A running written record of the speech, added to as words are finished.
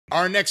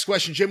Our next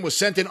question, Jim, was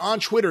sent in on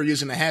Twitter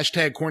using the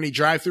hashtag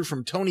CornyDriveThru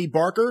from Tony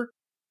Barker.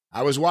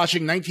 I was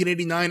watching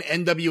 1989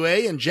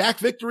 NWA, and Jack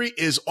Victory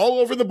is all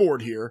over the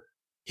board here.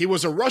 He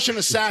was a Russian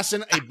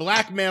assassin, a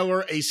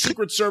blackmailer, a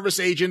Secret Service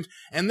agent,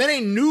 and then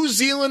a New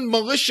Zealand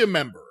militia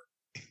member.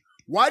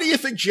 Why do you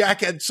think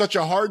Jack had such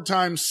a hard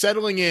time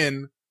settling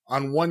in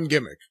on one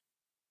gimmick?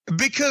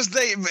 Because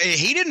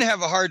he didn't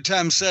have a hard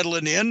time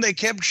settling in. They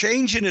kept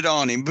changing it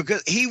on him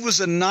because he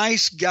was a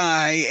nice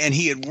guy and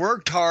he had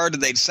worked hard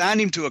and they'd signed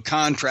him to a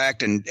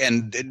contract and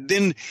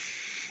then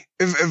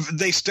if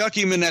they stuck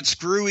him in that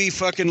screwy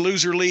fucking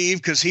loser leave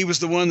because he was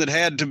the one that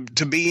had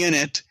to be in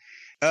it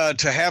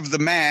to have the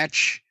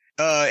match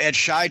at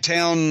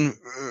Chi-Town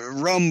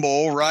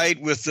Rumble,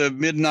 right, with the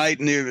Midnight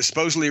and the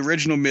supposedly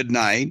original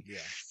Midnight. Yeah.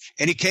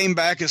 And he came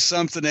back as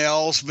something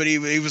else, but he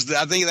was,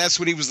 I think that's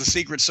when he was the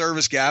Secret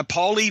Service guy.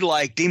 Paulie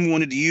liked him,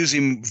 wanted to use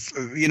him,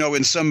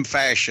 in some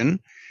fashion.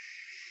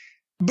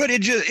 But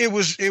it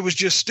was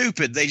just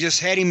stupid. They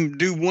just had him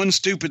do one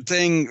stupid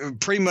thing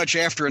pretty much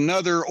after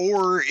another.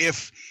 Or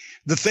if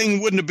the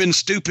thing wouldn't have been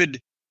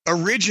stupid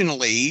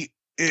originally,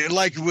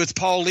 like with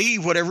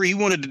Paulie, whatever he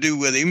wanted to do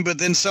with him, but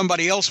then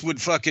somebody else would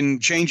fucking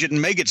change it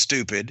and make it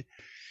stupid.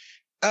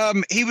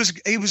 He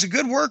was a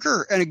good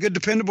worker and a good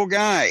dependable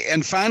guy.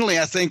 And finally,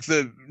 I think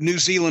the New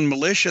Zealand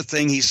militia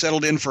thing he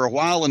settled in for a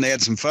while and they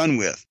had some fun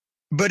with.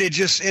 But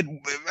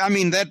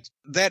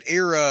that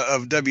era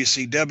of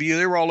WCW,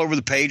 they were all over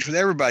the page with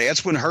everybody.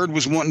 That's when Herd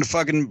was wanting to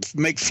fucking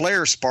make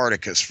Flair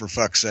Spartacus, for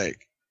fuck's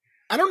sake.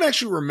 I don't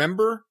actually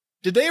remember.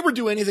 Did they ever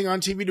do anything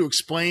on TV to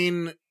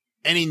explain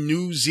any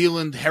New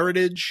Zealand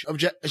heritage of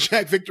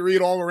Jack Victory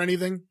at all or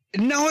anything?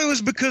 No, it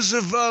was because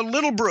of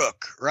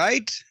Littlebrook,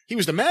 right? He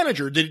was the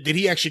manager. Did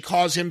he actually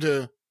cause him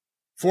to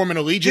form an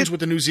allegiance with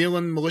the New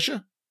Zealand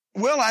militia?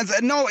 Well,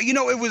 no,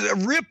 it was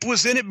Rip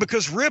was in it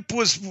because Rip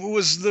was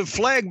the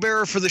flag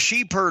bearer for the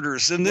sheep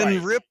herders, and then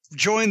right. Rip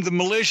joined the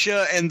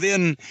militia, and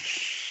then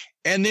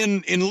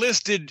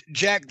enlisted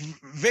Jack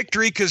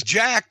Victory because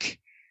Jack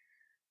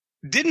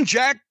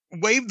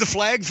waved the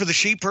flag for the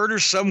sheep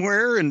herders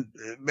somewhere, and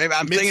maybe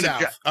I'm thinking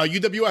of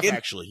UWF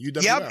actually.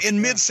 UWF. Yep,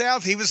 in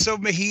Mid-South, he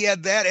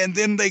had that, and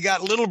then they got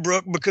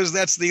Littlebrook because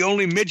that's the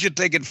only midget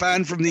they could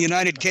find from the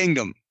United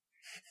Kingdom.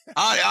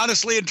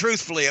 Honestly and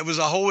truthfully, it was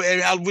a whole.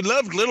 We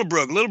loved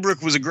Littlebrook.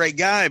 Littlebrook was a great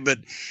guy, but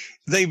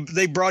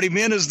they brought him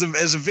in as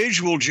a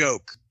visual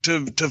joke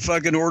to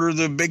fucking order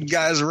the big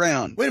guys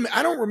around. Wait a minute,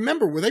 I don't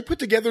remember. Were they put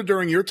together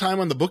during your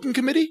time on the booking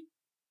committee?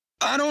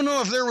 I don't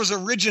know if there was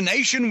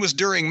origination was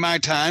during my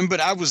time, but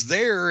I was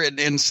there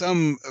in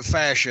some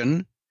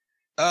fashion.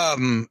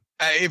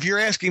 If you're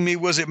asking me,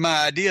 was it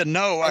my idea?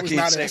 No, I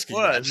can't say it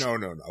was.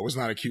 No. I was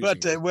not accusing.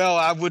 But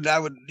I would.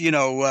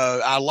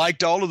 I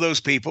liked all of those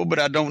people, but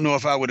I don't know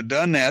if I would have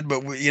done that.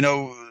 But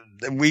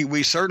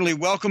we certainly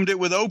welcomed it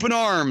with open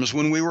arms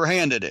when we were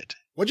handed it.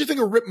 What'd you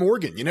think of Rip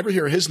Morgan? You never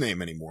hear his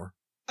name anymore.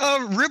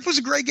 Rip was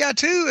a great guy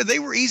too. They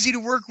were easy to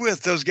work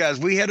with, those guys.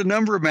 We had a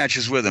number of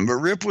matches with him, but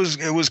Rip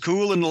was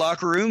cool in the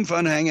locker room,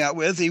 fun to hang out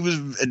with. He was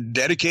a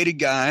dedicated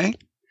guy.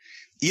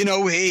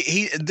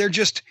 They're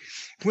just,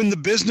 when the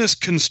business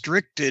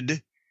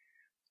constricted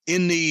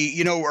in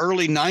the,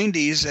 early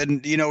 90s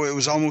and, it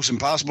was almost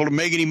impossible to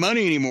make any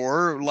money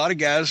anymore, a lot of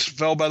guys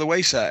fell by the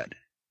wayside.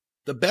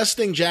 The best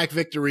thing Jack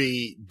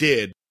Victory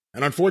did,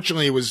 and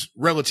unfortunately it was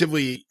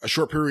relatively a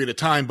short period of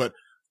time, but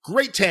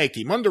great tag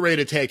team,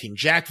 underrated tag team,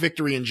 Jack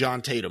Victory and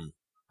John Tatum.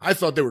 I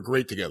thought they were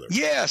great together.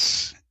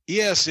 Yes,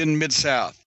 in Mid-South.